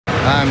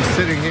I'm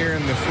sitting here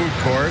in the food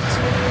court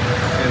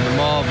in the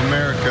Mall of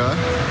America,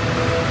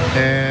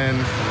 and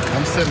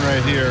I'm sitting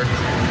right here.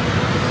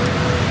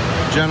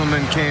 A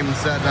gentleman came and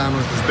sat down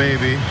with his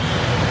baby,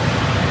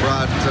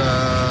 brought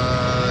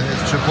his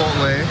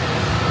Chipotle,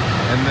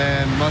 and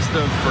then must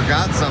have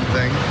forgot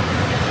something,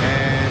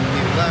 and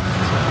he left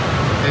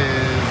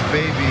his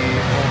baby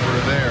over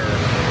there,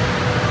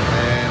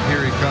 and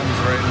here he comes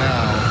right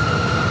now.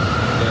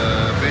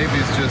 The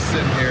baby's just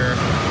sitting here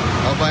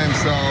all by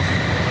himself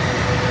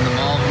in the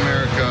Mall of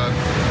America,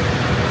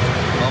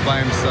 all by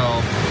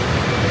himself,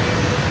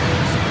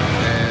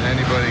 and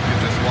anybody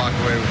could just walk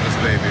away with this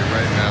baby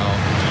right now.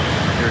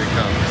 Here he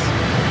comes.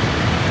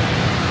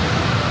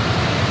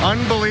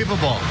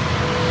 Unbelievable.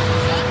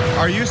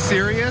 Are you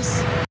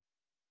serious?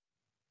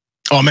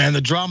 Oh man,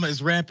 the drama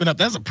is ramping up.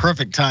 That's a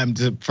perfect time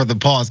for the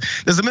pause.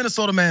 There's a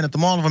Minnesota man at the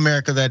Mall of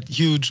America, that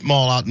huge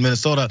mall out in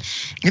Minnesota,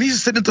 and he's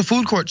just sitting at the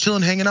food court,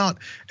 chilling, hanging out.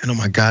 And oh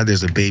my God,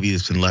 there's a baby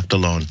that's been left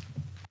alone.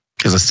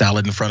 There's a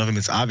salad in front of him.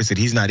 It's obvious that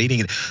he's not eating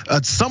it.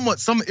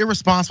 Some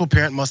irresponsible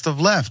parent must have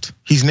left.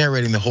 He's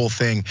narrating the whole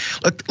thing.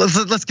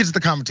 Let's get to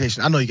the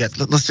conversation. I know you guys.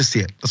 Let's just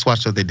see it. Let's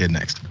watch what they did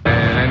next.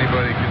 And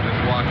anybody could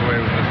just walk away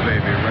with this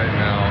baby right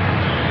now.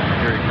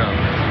 Here he comes.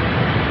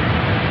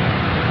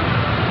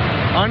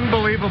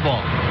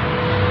 Unbelievable.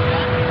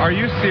 Are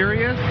you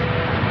serious?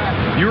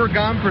 You were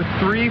gone for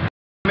 3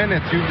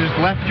 minutes. You just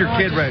left your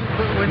kid right.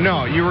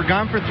 No, you were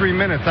gone for 3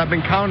 minutes. I've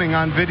been counting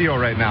on video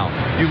right now.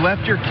 You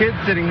left your kid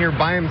sitting here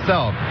by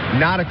himself.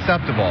 Not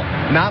acceptable.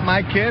 Not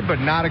my kid, but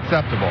not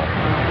acceptable.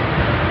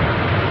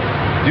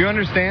 Do you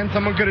understand?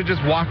 Someone could have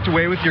just walked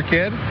away with your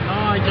kid?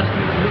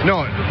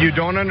 No, you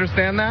don't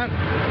understand that?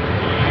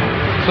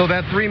 So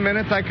that 3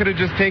 minutes, I could have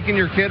just taken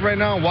your kid right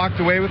now and walked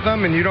away with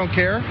them, and you don't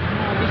care?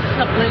 This is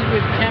a place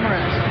with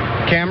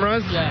cameras.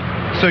 Cameras?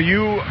 Yeah. So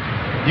you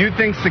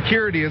think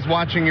security is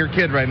watching your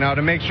kid right now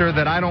to make sure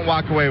that I don't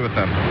walk away with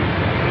them?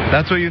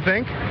 That's what you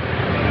think?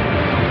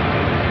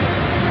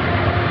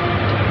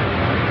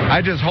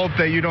 I just hope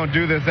that you don't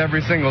do this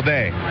every single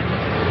day.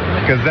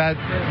 Because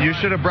you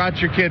should have brought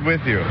your kid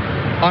with you.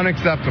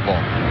 Unacceptable.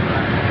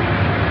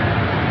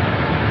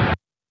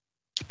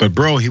 But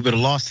bro, he would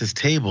have lost his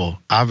table.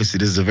 Obviously,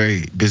 this is a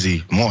very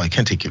busy mall. You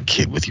can't take your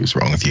kid with you. What's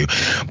wrong with you?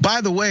 By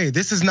the way,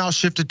 this has now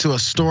shifted to a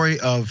story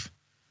of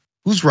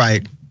who's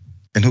right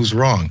and who's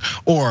wrong,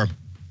 or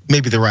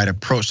maybe the right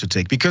approach to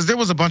take, because there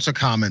was a bunch of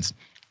comments,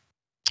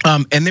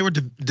 and they were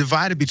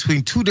divided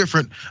between two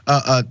different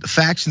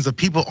factions of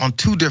people on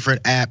two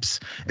different apps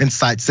and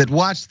sites that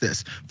watched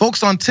this.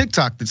 Folks on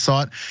TikTok that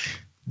saw it,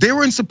 they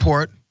were in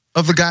support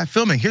of the guy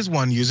filming. Here's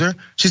one user.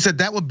 She said,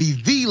 that would be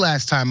the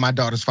last time my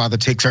daughter's father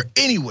takes her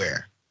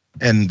anywhere.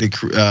 And the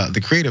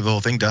creator of the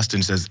whole thing,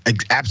 Dustin, says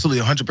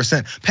absolutely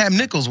 100%. Pam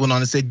Nichols went on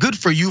to say, good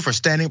for you for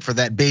standing up for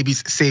that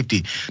baby's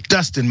safety.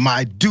 Dustin,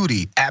 my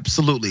duty,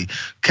 absolutely.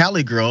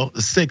 Cali Girl,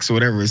 6 or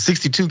whatever,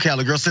 62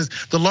 Cali Girl says,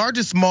 the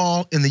largest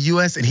mall in the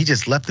US, and he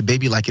just left the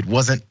baby like it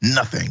wasn't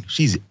nothing.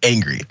 She's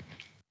angry.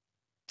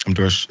 I'm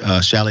sure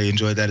Shally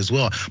enjoyed that as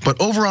well. But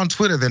over on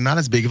Twitter, they're not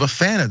as big of a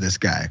fan of this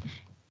guy.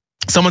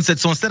 Someone said,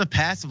 so instead of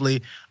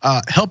passively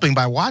helping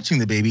by watching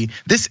the baby,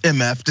 this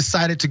MF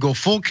decided to go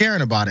full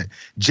Karen about it.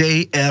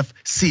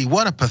 JFC,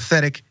 what a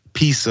pathetic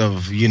piece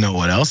of you know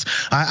what else.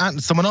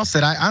 Someone else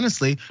said, I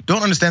honestly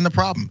don't understand the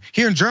problem.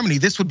 Here in Germany,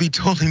 this would be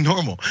totally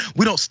normal.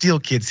 We don't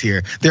steal kids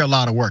here. They're a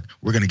lot of work.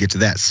 We're gonna get to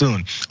that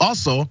soon.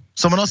 Also,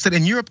 someone else said,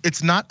 in Europe,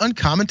 it's not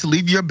uncommon to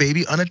leave your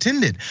baby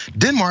unattended.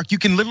 Denmark, you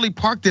can literally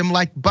park them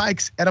like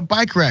bikes at a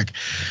bike rack.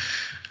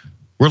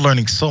 We're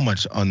learning so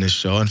much on this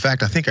show. In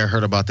fact, I think I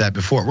heard about that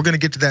before. We're gonna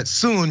get to that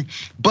soon,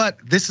 but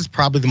this is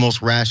probably the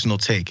most rational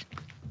take.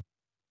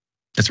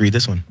 Let's read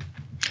this one.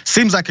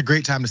 Seems like a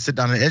great time to sit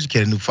down and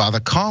educate a new father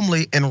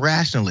calmly and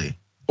rationally.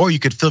 Or you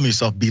could film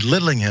yourself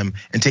belittling him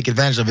and take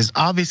advantage of his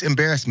obvious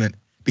embarrassment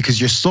because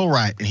you're so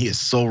right and he is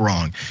so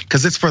wrong.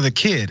 Because it's for the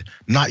kid,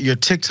 not your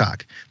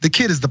TikTok. The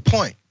kid is the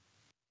point.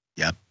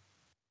 Yep.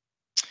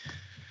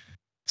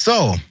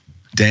 So,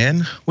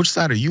 Dan, which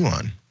side are you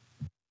on?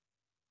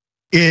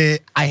 I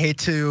hate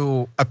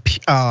to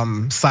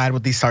side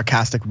with these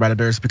sarcastic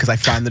Redditors because I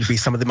find them to be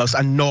some of the most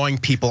annoying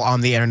people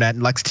on the internet,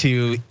 next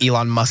to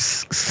Elon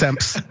Musk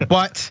simps.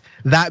 But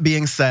that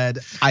being said,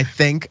 I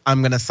think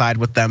I'm gonna side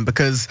with them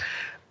because,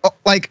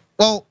 I'm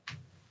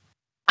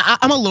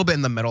a little bit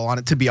in the middle on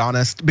it, to be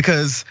honest,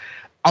 because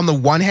on the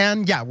one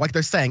hand, yeah, like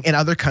they're saying, in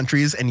other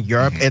countries in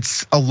Europe,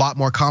 it's a lot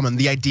more common.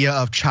 The idea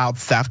of child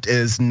theft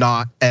is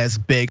not as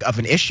big of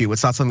an issue.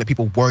 It's not something that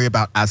people worry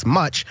about as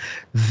much.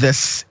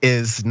 This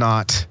is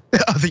not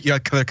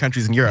other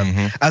countries in Europe.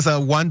 As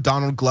one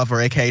Donald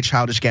Glover, aka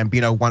Childish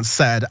Gambino, once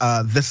said,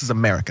 this is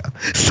America.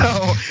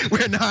 So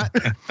we're not,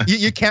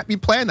 you can't be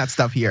playing that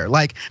stuff here.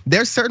 Like,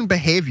 there's certain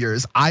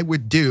behaviors I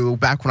would do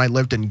back when I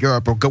lived in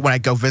Europe, or when I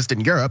go visit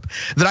in Europe,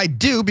 that I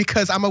do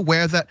because I'm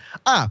aware that,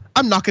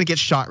 I'm not gonna get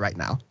shot right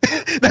now.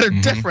 That are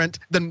different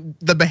than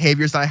the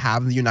behaviors that I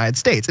have in the United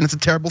States. And it's a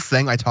terrible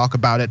thing. I talk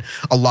about it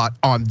a lot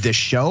on this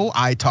show.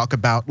 I talk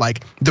about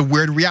like the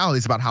weird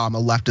realities about how I'm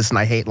a leftist and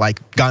I hate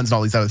like guns and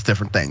all these other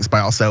different things. things, but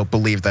I also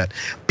believe that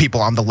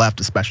people on the left,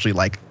 especially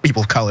like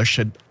people of color,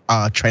 should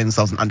train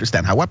themselves and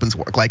understand how weapons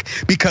work, like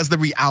because the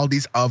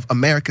realities of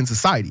American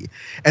society.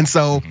 And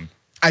so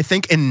I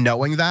think in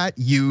knowing that,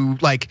 you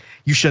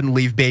shouldn't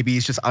leave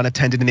babies just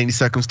unattended in any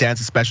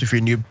circumstance, especially if you're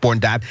a newborn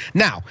dad.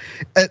 Now,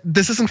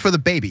 this isn't for the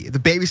baby. The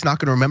baby's not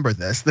gonna remember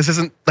this. This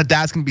isn't, the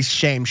dad's gonna be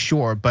shamed,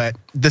 sure, but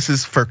this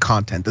is for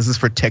content. This is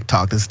for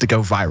TikTok. This is to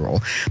go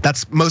viral.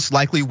 That's most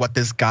likely what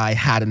this guy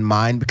had in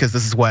mind, because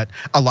this is what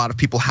a lot of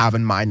people have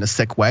in mind in a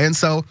sick way. And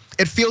so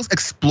it feels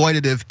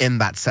exploitative in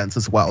that sense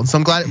as well. And so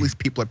I'm glad at least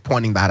people are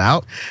pointing that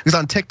out, because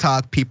on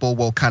TikTok, people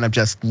will kind of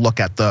just look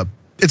at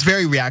it's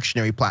very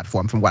reactionary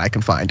platform from what I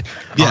can find.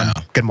 Yeah.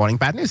 Good Morning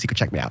Bad News, you can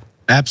check me out.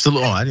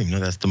 Absolutely. Oh, I didn't even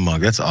know that's the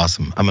mug. That's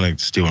awesome. I'm gonna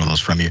steal one of those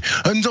from you.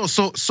 And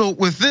so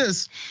with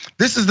this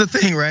is the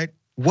thing, right?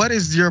 What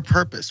is your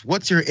purpose?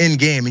 What's your end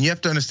game? And you have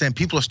to understand,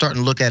 people are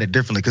starting to look at it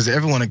differently, because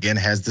everyone again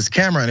has this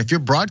camera. And if you're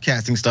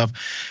broadcasting stuff,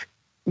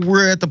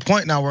 we're at the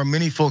point now where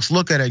many folks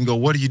look at it and go,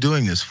 what are you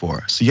doing this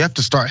for? So you have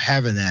to start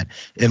having that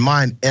in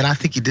mind. And I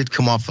think he did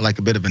come off like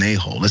a bit of an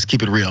a-hole. Let's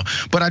keep it real.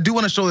 But I do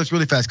want to show this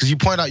really fast, because you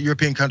point out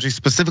European countries,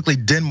 specifically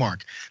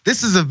Denmark.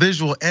 This is a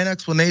visual and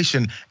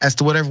explanation as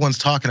to what everyone's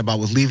talking about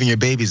with leaving your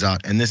babies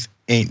out. And this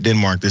ain't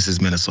Denmark, this is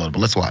Minnesota. But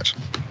let's watch.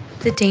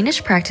 The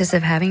Danish practice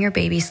of having your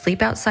baby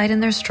sleep outside in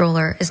their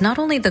stroller is not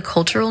only the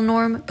cultural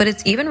norm, but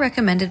it's even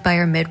recommended by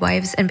our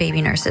midwives and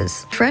baby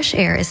nurses. Fresh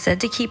air is said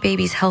to keep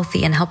babies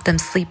healthy and help them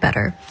sleep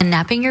better, and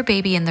napping your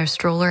baby in their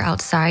stroller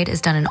outside is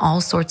done in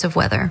all sorts of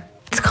weather.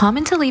 It's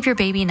common to leave your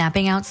baby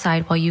napping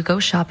outside while you go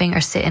shopping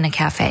or sit in a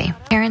cafe.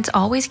 Parents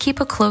always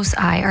keep a close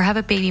eye or have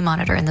a baby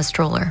monitor in the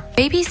stroller.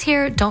 Babies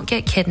here don't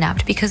get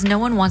kidnapped because no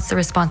one wants the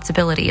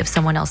responsibility of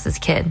someone else's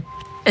kid,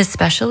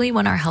 especially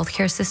when our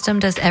healthcare system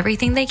does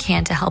everything they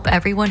can to help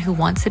everyone who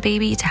wants a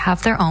baby to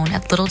have their own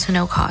at little to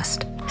no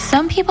cost.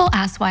 Some people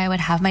ask why I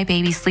would have my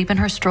baby sleep in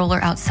her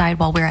stroller outside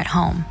while we're at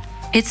home.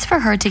 It's for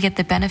her to get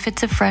the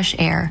benefits of fresh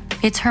air.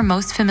 It's her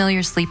most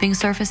familiar sleeping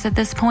surface at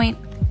this point.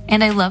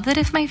 And I love that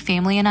if my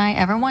family and I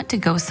ever want to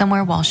go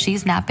somewhere while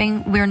she's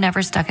napping, we're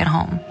never stuck at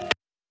home.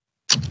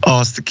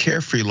 Oh, it's the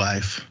carefree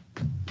life.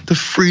 The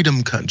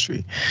freedom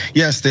country.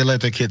 Yes, they let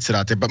their kids sit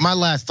out there. But my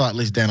last thought, at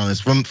least Dan, on this,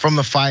 from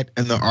the fight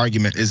and the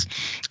argument is,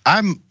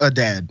 I'm a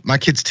dad. My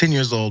kid's 10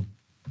 years old.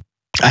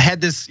 I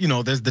had this,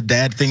 there's the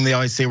dad thing they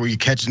always say where you're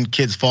catching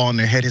kids fall and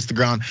their head hits the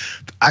ground.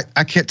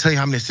 I can't tell you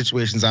how many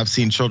situations I've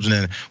seen children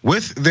in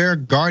with their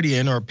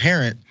guardian or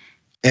parent,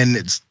 and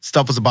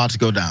stuff was about to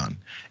go down.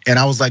 And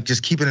I was like,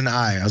 just keeping an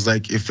eye. I was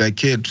like, if that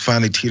kid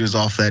finally teeters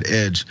off that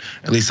edge,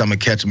 at least I'm gonna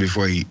catch him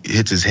before he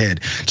hits his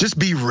head. Just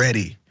be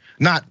ready.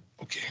 Not,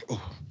 okay,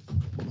 hold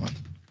on.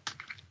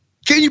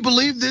 Can you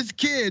believe this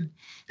kid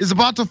is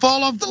about to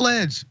fall off the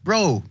ledge?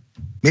 Bro,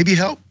 maybe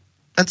help,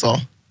 that's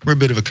all. We're a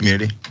bit of a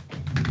community.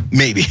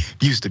 Maybe,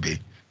 used to be.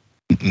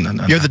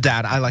 No. You're the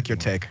dad, I like your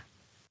take.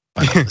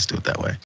 Let's do it that way.